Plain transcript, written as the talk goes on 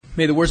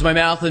May the words of my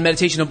mouth and the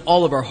meditation of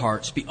all of our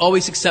hearts be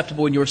always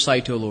acceptable in your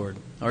sight, O Lord,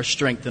 our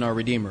strength and our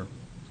Redeemer.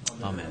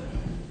 Amen.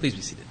 Please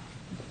be seated.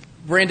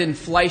 Brandon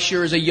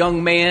Fleischer is a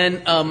young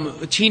man,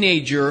 a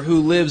teenager who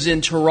lives in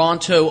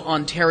Toronto,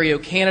 Ontario,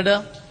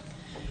 Canada.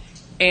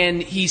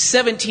 And he's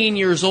 17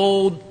 years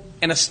old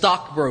and a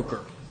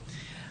stockbroker.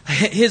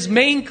 His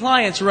main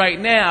clients right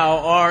now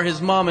are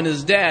his mom and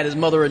his dad, his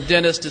mother a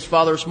dentist, his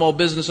father a small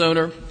business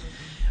owner.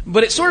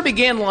 But it sort of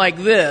began like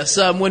this.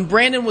 When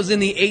Brandon was in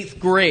the 8th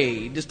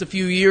grade, just a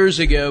few years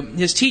ago,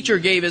 his teacher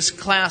gave his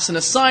class an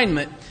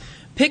assignment.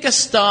 Pick a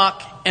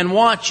stock and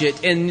watch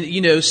it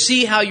and,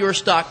 see how your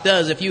stock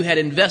does. If you had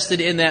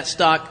invested in that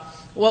stock,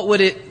 what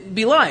would it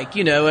be like,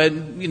 in a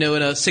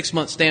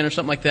 6-month stand or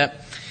something like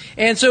that.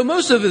 And so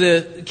most of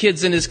the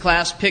kids in his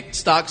class picked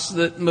stocks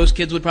that most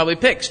kids would probably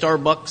pick.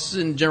 Starbucks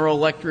and General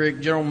Electric,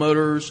 General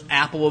Motors,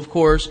 Apple, of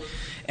course.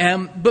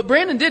 But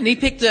Brandon didn't. He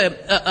picked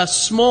a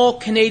small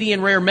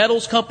Canadian rare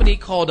metals company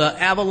called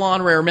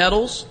Avalon Rare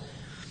Metals.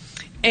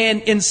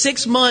 And in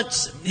 6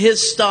 months,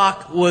 his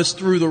stock was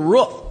through the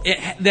roof.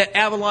 That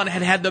Avalon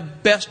had the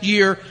best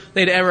year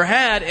they'd ever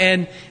had.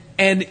 And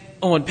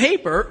on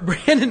paper,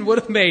 Brandon would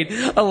have made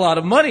a lot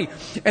of money.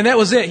 And that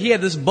was it. He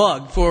had this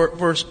bug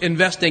for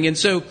investing. And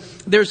so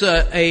there's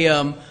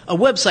a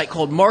website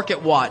called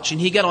Market Watch,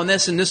 and he got on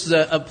this, and this is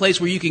a place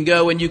where you can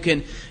go and you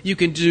can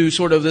do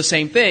sort of the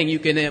same thing. You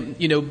can,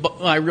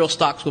 buy real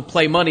stocks with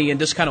play money and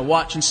just kind of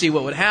watch and see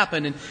what would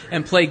happen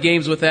and play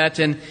games with that.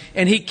 And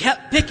he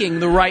kept picking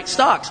the right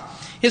stocks.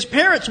 His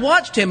parents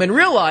watched him and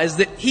realized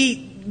that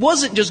he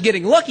wasn't just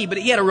getting lucky, but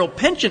he had a real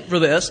penchant for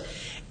this.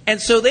 And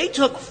so they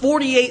took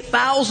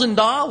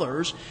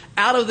 $48,000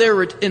 out of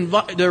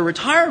their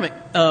retirement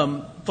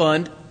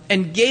fund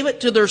and gave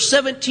it to their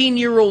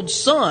 17-year-old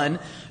son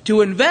to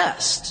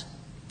invest.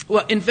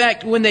 Well, in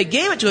fact, when they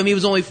gave it to him, he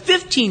was only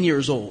 15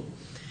 years old.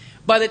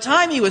 By the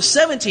time he was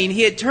 17,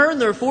 he had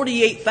turned their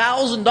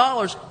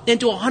 $48,000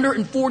 into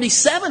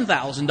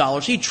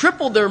 $147,000. He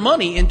tripled their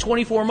money in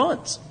 24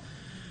 months.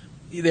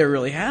 They're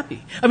really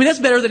happy. I mean, that's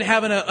better than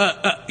having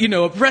a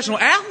professional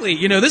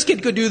athlete. This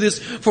kid could do this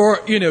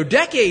for,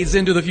 decades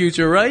into the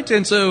future, right?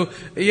 And so,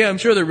 I'm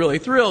sure they're really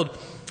thrilled.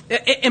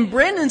 And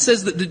Brandon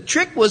says that the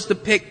trick was to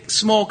pick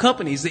small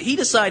companies, that he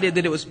decided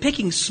that it was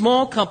picking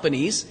small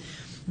companies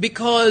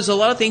because a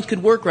lot of things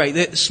could work right.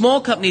 That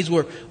small companies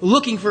were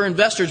looking for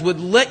investors, would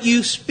let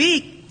you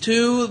speak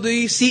to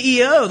the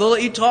CEO. They'll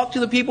let you talk to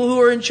the people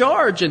who are in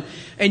charge, and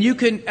you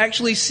can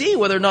actually see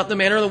whether or not the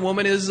man or the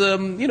woman is, a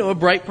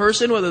bright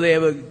person, whether they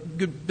have a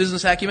good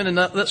business acumen and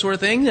that sort of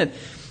thing. And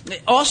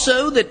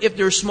also that if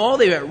they're small,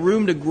 they've got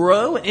room to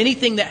grow.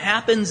 Anything that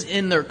happens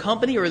in their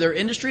company or their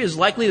industry is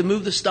likely to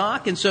move the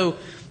stock, and so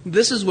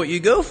this is what you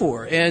go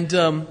for.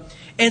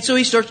 And so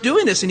he starts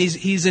doing this, and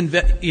he's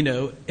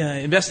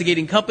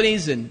investigating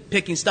companies and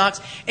picking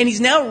stocks, and he's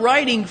now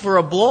writing for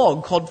a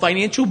blog called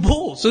Financial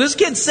Bull. So this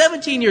kid's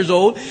 17 years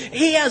old.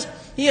 He has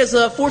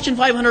Fortune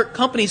 500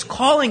 companies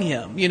calling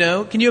him.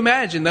 Can you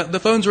imagine the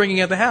phone's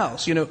ringing at the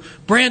house?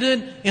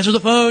 Brandon, answer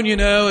the phone.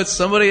 It's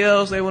somebody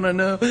else. They want to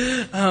know.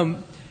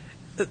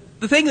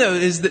 The thing though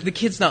is that the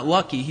kid's not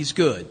lucky. He's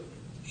good.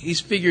 He's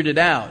figured it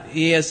out.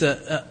 He has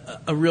a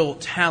real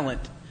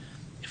talent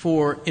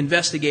for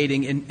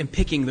investigating and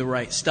picking the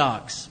right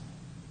stocks.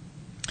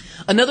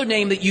 Another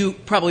name that you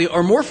probably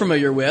are more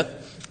familiar with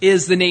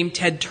is the name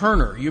Ted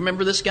Turner. You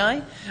remember this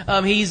guy?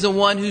 He's the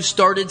one who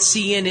started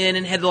CNN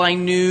and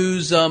Headline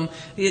News,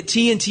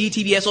 TNT,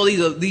 TBS, all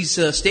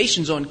these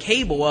stations on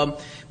cable.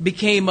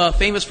 Became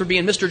famous for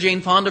being Mr. Jane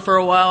Fonda for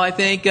a while, I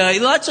think.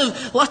 Lots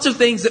of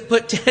things that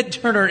put Ted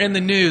Turner in the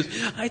news.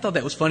 I thought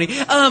that was funny.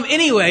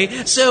 Anyway,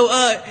 so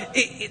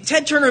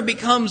Ted Turner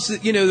becomes,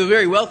 the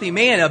very wealthy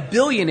man, a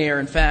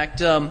billionaire, in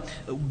fact,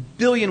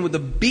 billion with a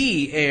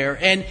B air.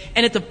 And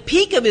at the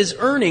peak of his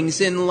earnings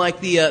in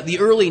like the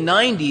early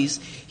 90s,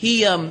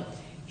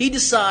 he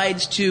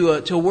decides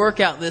to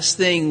work out this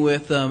thing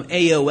with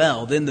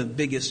AOL, then the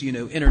biggest,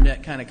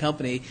 internet kind of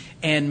company,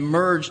 and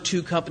merge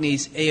two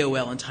companies,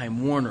 AOL and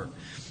Time Warner.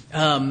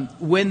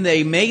 When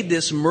they made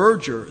this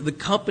merger, the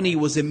company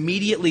was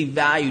immediately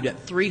valued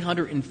at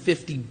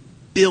 $350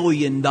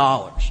 billion.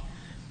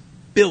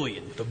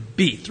 Billion, with a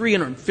B,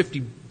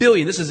 $350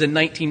 billion. This is in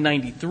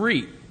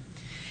 1993.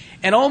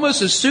 And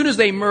almost as soon as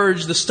they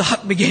merged, the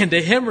stock began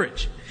to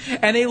hemorrhage.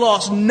 And they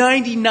lost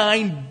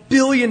 $99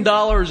 billion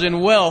in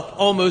wealth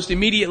almost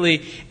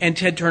immediately, and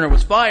Ted Turner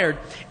was fired.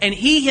 And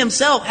he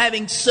himself,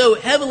 having so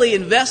heavily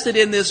invested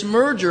in this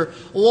merger,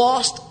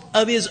 lost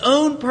of his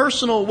own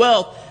personal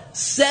wealth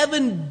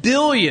 $7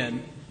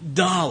 billion.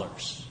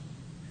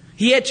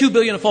 He had $2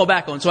 billion to fall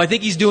back on, so I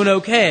think he's doing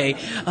okay.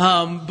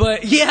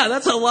 But yeah,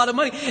 that's a lot of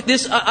money.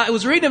 I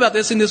was reading about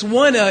this in this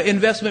one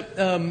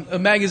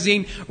investment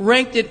magazine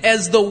ranked it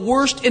as the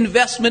worst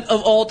investment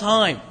of all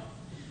time.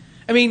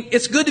 I mean,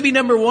 it's good to be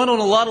number one on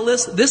a lot of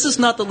lists. This is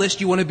not the list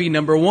you want to be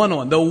number one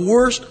on. The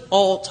worst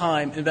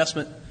all-time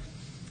investment.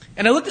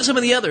 And I looked at some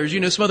of the others,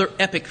 some other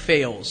epic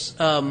fails.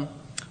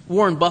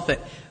 Warren Buffett,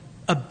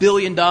 $1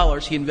 billion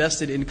he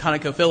invested in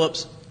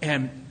ConocoPhillips,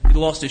 and he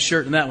lost his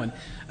shirt in that one.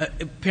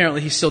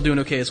 Apparently he's still doing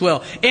okay as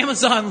well.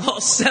 Amazon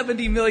lost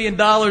 $70 million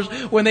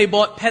when they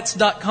bought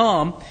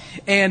Pets.com.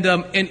 And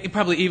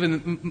probably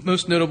even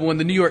most notable when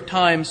the New York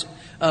Times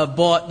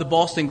bought the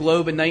Boston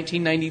Globe in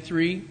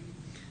 1993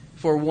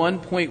 for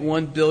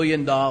 $1.1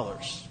 billion.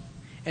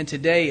 And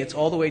today it's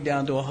all the way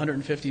down to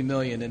 $150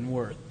 million in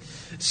worth.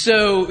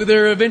 So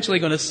they're eventually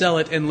going to sell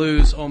it and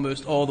lose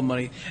almost all the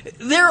money.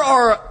 There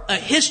are a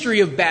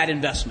history of bad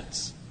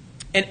investments,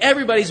 and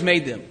everybody's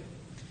made them,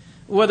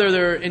 whether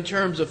they're in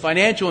terms of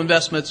financial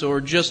investments or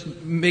just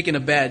making a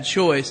bad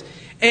choice.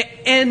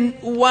 And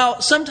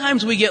while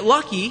sometimes we get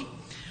lucky,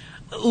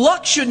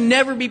 luck should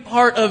never be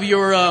part of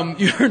your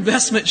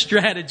investment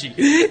strategy.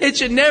 It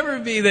should never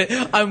be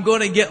that I'm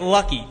going to get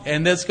lucky,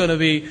 and that's going to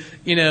be,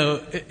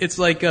 it's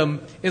like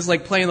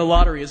playing the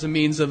lottery as a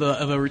means of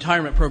a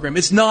retirement program.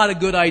 It's not a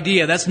good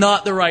idea. That's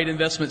not the right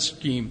investment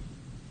scheme.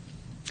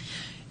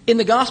 In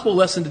the gospel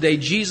lesson today,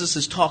 Jesus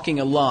is talking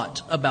a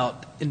lot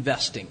about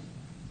investing.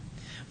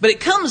 But it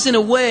comes in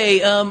a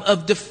way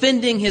of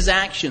defending his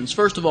actions.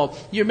 First of all,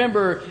 you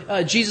remember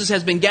Jesus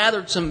has been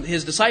gathered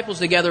his disciples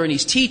together and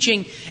he's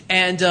teaching,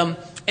 and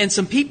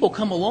some people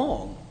come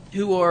along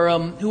who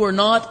are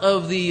not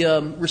of the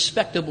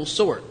respectable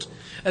sort.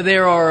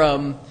 There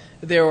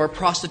are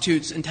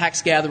prostitutes and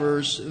tax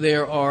gatherers.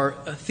 There are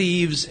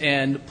thieves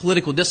and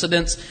political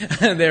dissidents.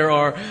 There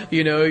are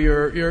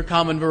your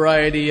common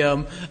variety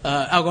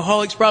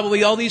alcoholics,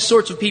 probably all these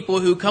sorts of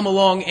people who come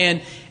along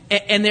and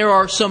there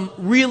are some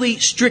really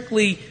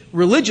strictly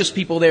religious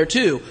people there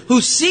too, who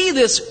see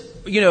this,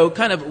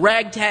 kind of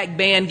ragtag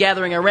band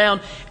gathering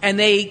around, and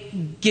they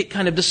get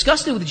kind of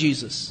disgusted with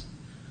Jesus.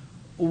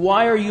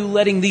 Why are you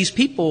letting these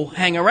people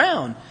hang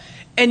around?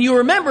 And you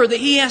remember that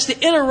he has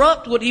to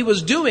interrupt what he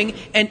was doing,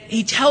 and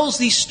he tells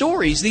these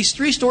stories, these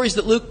three stories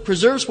that Luke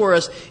preserves for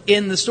us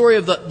in the story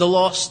of the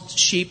lost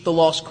sheep, the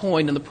lost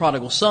coin, and the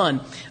prodigal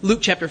son. Luke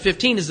chapter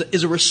 15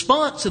 is a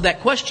response to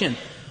that question.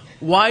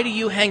 Why do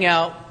you hang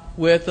out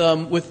with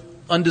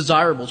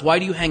undesirables? Why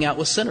do you hang out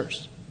with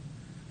sinners?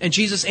 And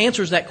Jesus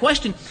answers that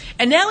question.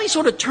 And now he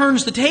sort of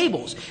turns the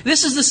tables.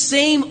 This is the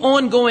same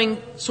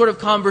ongoing sort of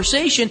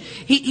conversation.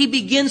 He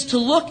begins to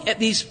look at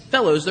these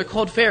fellows. They're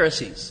called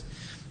Pharisees.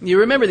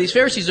 You remember these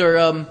Pharisees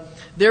are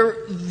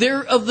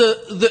they're of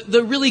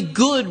the really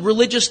good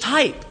religious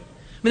type.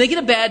 I mean, they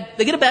get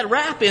a bad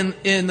rap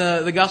in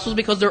the Gospels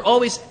because they're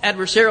always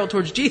adversarial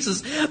towards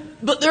Jesus.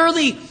 But they're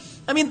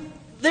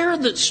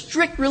the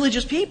strict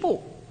religious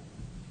people.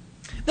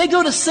 They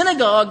go to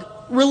synagogue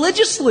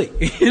religiously.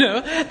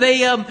 They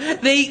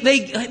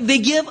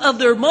give of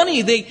their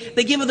money.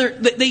 They give of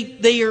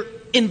they are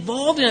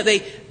involved in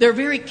it. They're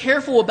very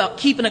careful about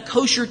keeping a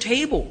kosher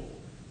table.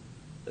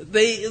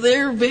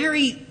 They're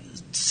very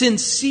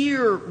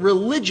sincere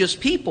religious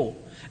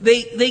people.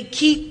 They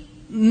keep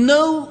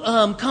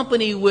no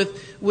company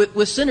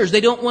with sinners.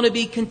 They don't want to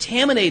be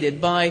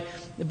contaminated by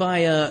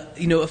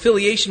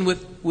affiliation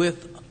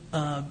with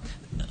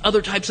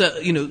other types of,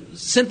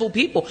 sinful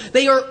people.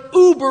 They are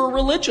uber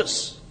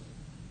religious.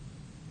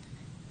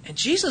 And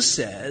Jesus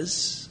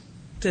says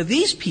to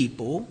these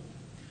people,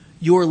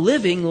 you're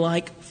living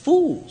like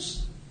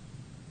fools.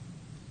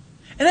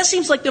 And that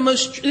seems like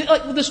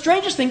the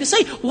strangest thing to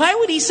say. Why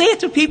would he say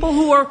it to people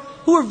who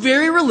are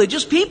very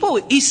religious people?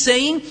 He's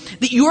saying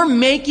that you're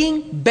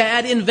making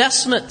bad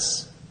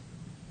investments.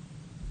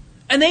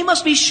 And they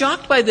must be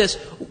shocked by this.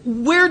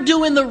 We're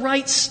doing the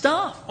right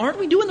stuff. Aren't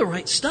we doing the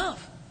right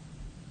stuff?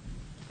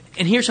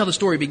 And here's how the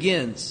story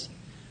begins.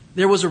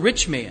 There was a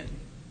rich man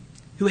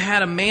who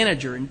had a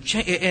manager,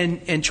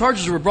 and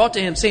charges were brought to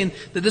him saying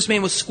that this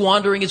man was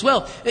squandering his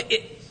wealth.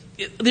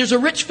 There's a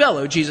rich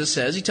fellow, Jesus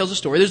says, he tells a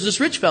story. There's this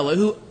rich fellow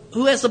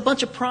who has a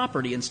bunch of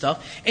property and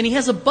stuff, and he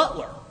has a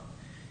butler.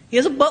 He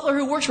has a butler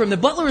who works for him. The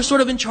butler is sort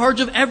of in charge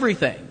of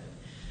everything.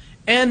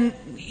 And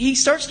he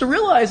starts to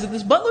realize that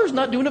this butler is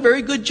not doing a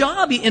very good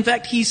job. In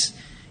fact, he's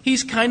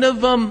kind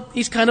of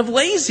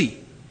lazy.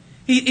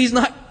 He's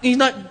not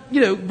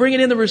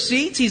bringing in the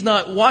receipts. He's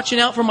not watching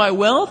out for my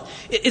wealth.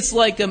 It's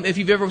like if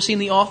you've ever seen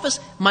The Office,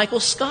 Michael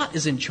Scott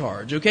is in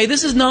charge. Okay,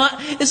 this is not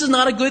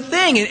a good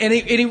thing, and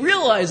he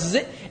realizes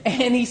it,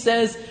 and he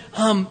says,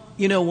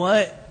 you know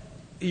what?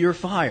 You're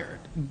fired.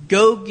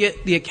 Go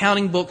get the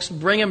accounting books,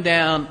 bring them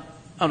down.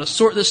 I'm going to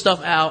sort this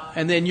stuff out,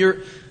 and then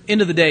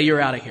end of the day,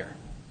 you're out of here.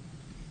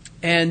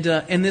 And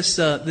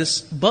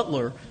this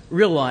butler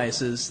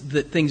realizes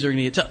that things are going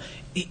to get tough.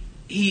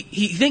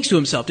 He thinks to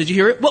himself, did you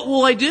hear it? What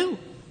will I do?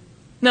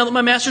 Now that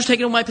my master's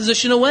taken my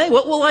position away,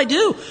 what will I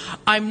do?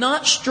 I'm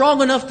not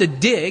strong enough to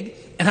dig,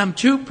 and I'm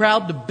too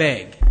proud to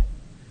beg.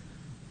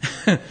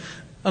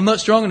 I'm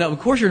not strong enough. Of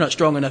course you're not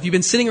strong enough. You've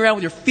been sitting around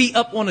with your feet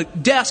up on a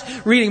desk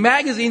reading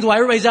magazines while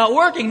everybody's out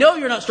working. No,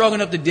 you're not strong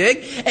enough to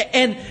dig.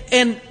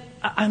 And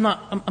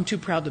I'm too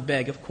proud to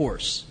beg, of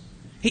course.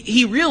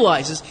 He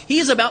realizes he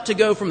is about to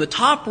go from the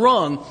top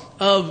rung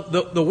of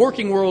the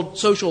working world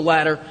social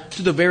ladder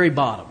to the very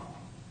bottom.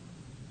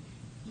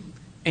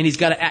 And he's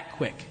got to act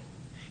quick.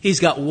 He's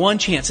got one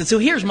chance. And so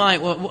here's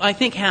what I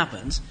think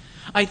happens.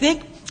 I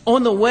think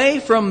on the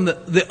way from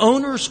the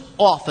owner's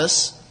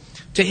office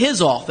to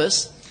his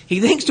office, He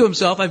thinks to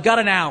himself, I've got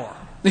an hour.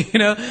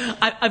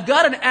 I've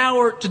got an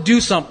hour to do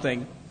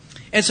something.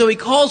 And so he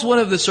calls one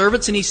of the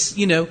servants and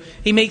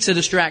he makes a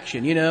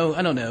distraction.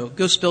 I don't know,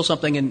 go spill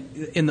something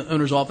in the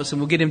owner's office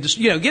and we'll get him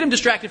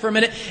distracted for a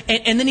minute.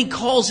 And then he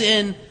calls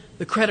in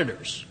the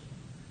creditors.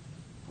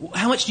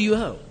 How much do you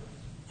owe?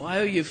 Well,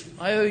 I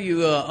owe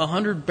you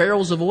 100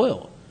 barrels of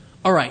oil.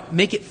 All right,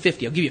 make it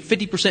 50. I'll give you a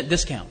 50%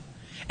 discount.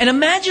 And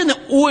imagine the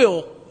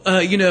oil,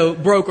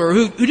 broker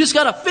who just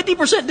got a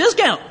 50%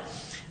 discount.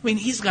 I mean,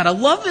 he's got to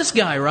love this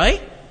guy,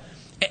 right?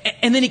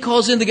 And then he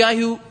calls in the guy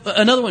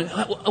another one.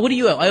 What do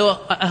you owe? I owe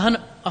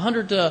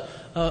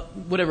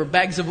 100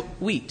 bags of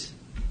wheat.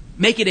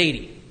 Make it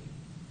 80.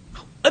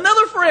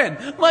 Another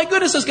friend. My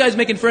goodness, this guy's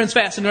making friends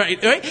fast and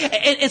right?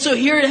 And so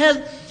here it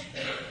has.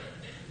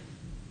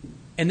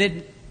 And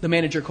then the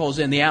manager calls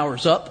in. The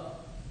hour's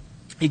up.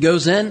 He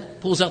goes in,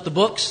 pulls out the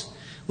books,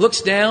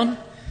 looks down,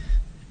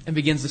 and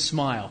begins to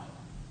smile.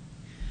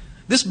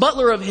 This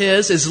butler of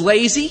his is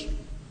lazy.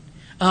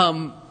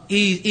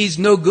 He's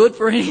no good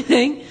for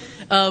anything.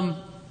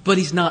 But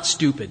he's not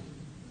stupid.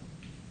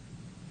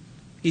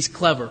 He's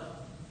clever.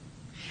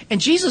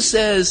 And Jesus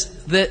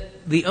says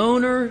that the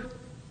owner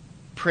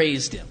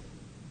praised him.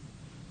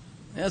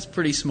 That's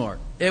pretty smart.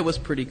 It was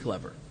pretty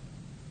clever.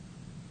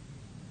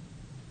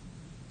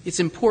 It's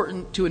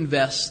important to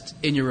invest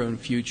in your own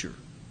future.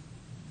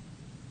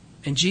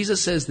 And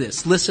Jesus says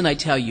this, listen, I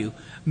tell you,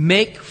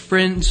 make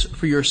friends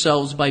for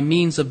yourselves by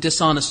means of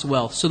dishonest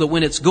wealth, so that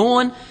when it's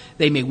gone,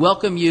 they may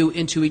welcome you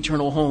into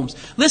eternal homes.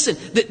 Listen,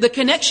 the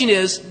connection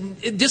is,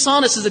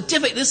 dishonest is this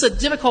is a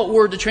difficult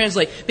word to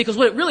translate, because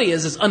what it really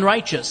is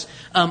unrighteous.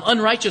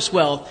 Unrighteous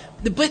wealth.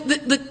 But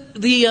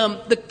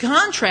the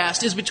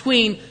contrast is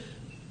between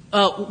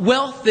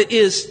wealth that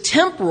is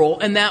temporal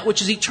and that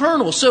which is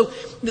eternal. So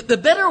the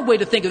better way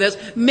to think of this,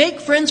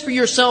 make friends for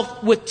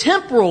yourself with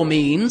temporal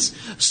means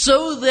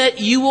so that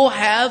you will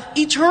have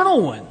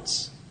eternal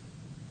ones.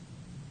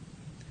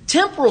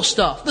 Temporal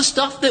stuff, the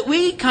stuff that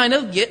we kind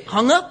of get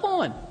hung up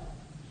on.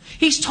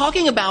 He's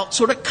talking about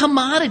sort of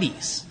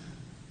commodities.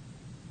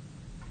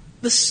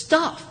 The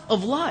stuff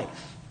of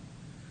life.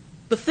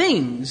 The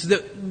things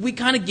that we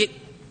kind of get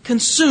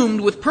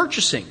consumed with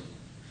purchasing.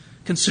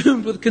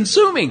 Consumed with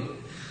consuming.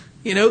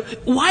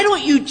 Why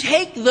don't you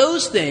take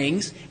those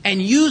things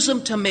and use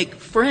them to make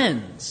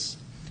friends?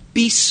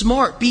 Be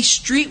smart, be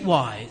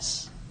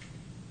streetwise.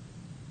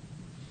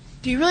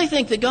 Do you really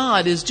think that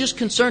God is just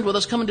concerned with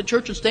us coming to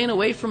church and staying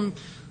away from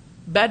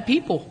bad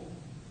people?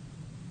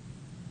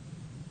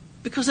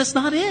 Because that's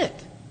not it.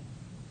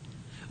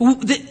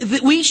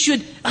 That we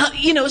should,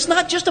 it's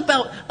not just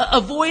about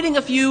avoiding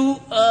a few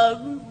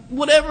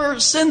whatever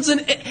sins.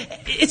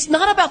 It's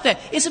not about that.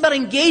 It's about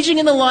engaging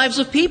in the lives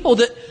of people.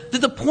 That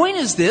the point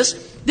is this,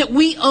 that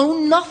we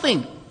own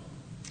nothing.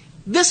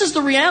 This is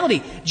the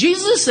reality.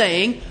 Jesus is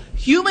saying,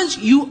 humans,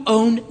 you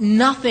own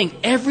nothing.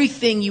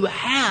 Everything you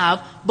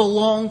have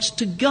belongs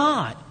to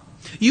God.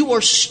 You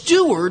are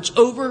stewards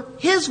over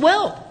His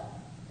wealth.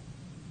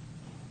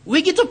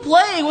 We get to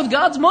play with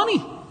God's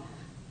money.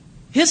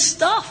 His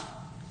stuff.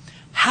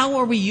 How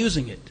are we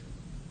using it?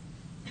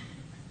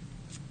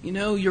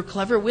 Your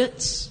clever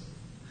wits.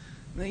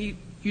 You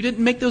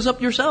didn't make those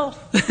up yourself.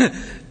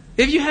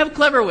 If you have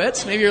clever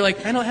wits, maybe you're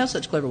like, I don't have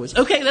such clever wits.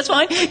 Okay, that's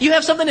fine. You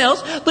have something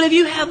else. But if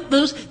you have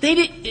those,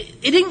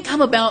 it didn't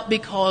come about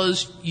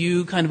because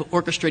you kind of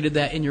orchestrated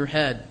that in your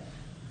head.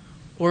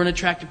 Or an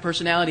attractive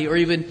personality, or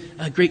even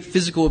a great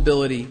physical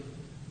ability,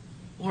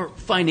 or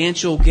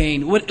financial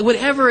gain.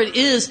 Whatever it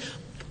is,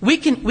 we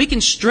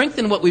can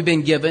strengthen what we've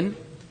been given,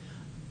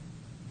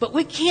 but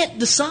we can't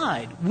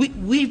decide.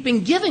 We've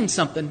been given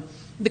something.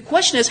 The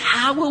question is,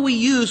 how will we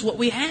use what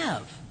we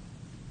have?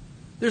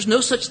 There's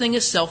no such thing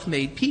as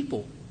self-made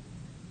people.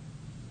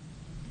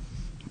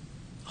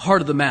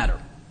 Heart of the matter.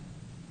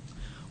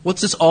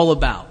 What's this all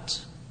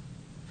about?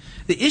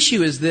 The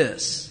issue is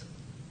this.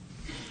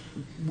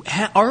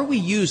 Are we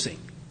using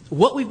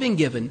what we've been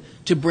given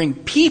to bring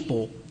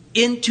people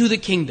into the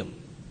kingdom?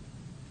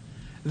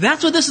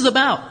 That's what this is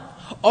about.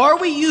 Are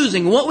we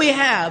using what we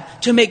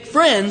have to make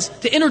friends,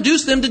 to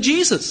introduce them to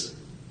Jesus?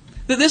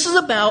 That this is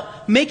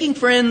about making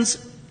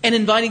friends and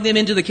inviting them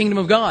into the kingdom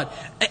of God.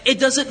 It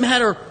doesn't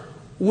matter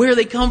where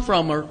they come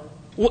from or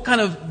what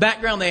kind of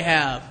background they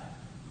have.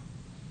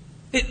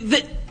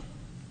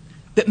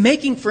 That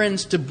making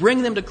friends to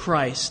bring them to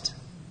Christ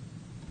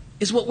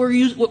is what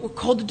we're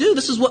called to do.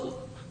 This is what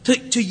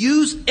to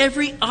use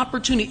every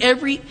opportunity,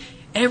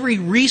 every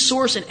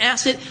resource and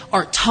asset,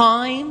 our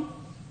time,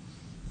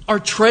 our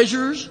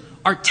treasures,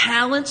 our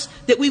talents,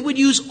 that we would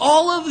use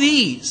all of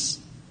these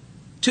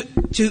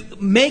to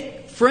make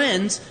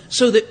friends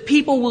so that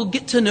people will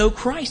get to know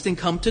Christ and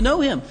come to know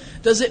Him.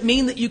 Does it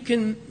mean that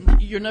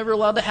you're never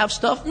allowed to have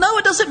stuff? No,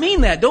 it doesn't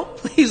mean that. Don't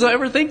please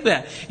ever think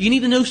that. You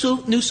need a new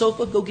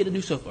sofa, go get a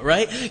new sofa,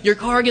 right? Your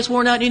car gets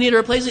worn out and you need to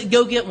replace it,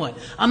 go get one.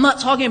 I'm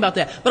not talking about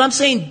that. But I'm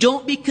saying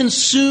don't be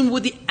consumed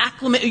with the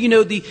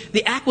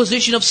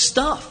acquisition of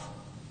stuff.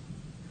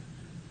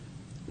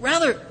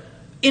 Rather,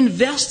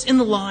 invest in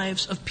the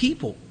lives of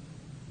people.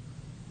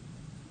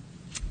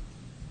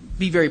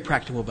 be very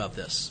practical about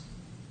this.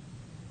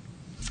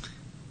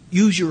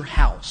 Use your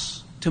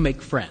house to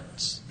make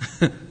friends.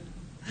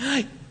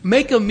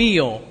 Make a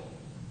meal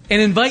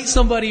and invite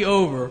somebody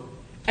over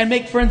and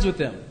make friends with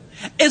them.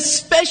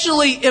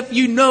 Especially if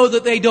you know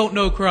that they don't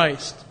know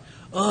Christ.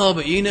 Oh,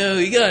 but you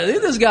got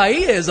this guy,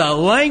 he has a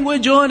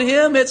language on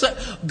him.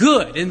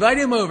 Good. Invite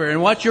him over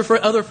and watch your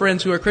other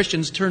friends who are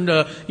Christians turn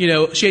to,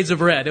 shades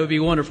of red. It would be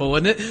wonderful,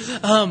 wouldn't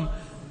it?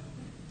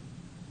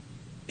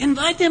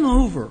 Invite them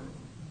over.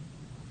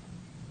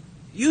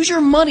 Use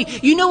your money.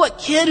 You know a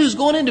kid who's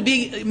going in to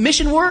be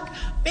mission work?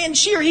 Man,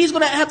 he's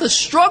going to have to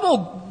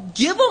struggle.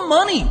 Give him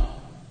money.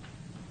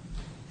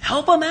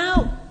 Help him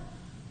out.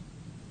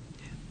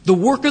 The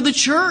work of the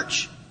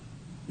church.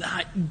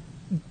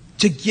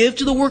 To give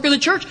to the work of the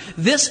church.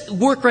 This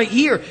work right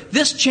here,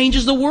 this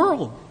changes the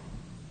world.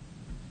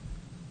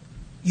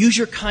 Use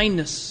your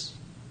kindness.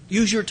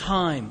 Use your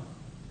time.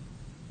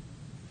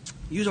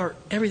 Use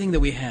everything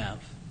that we have.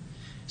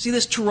 See,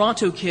 this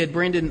Toronto kid,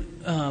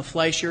 Brandon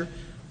Fleischer,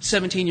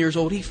 17 years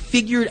old, he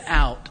figured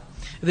out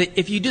that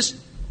if you just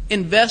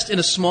invest in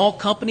a small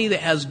company that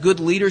has good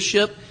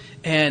leadership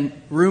and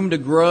room to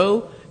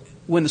grow,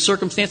 when the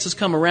circumstances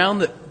come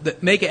around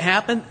that make it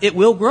happen, it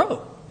will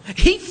grow.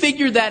 He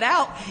figured that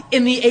out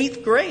in the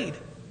 8th grade.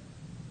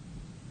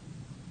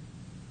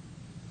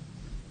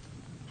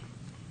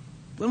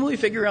 When will we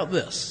figure out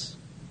this?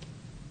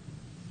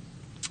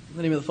 In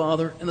the name of the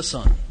Father, and the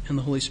Son, and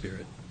the Holy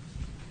Spirit.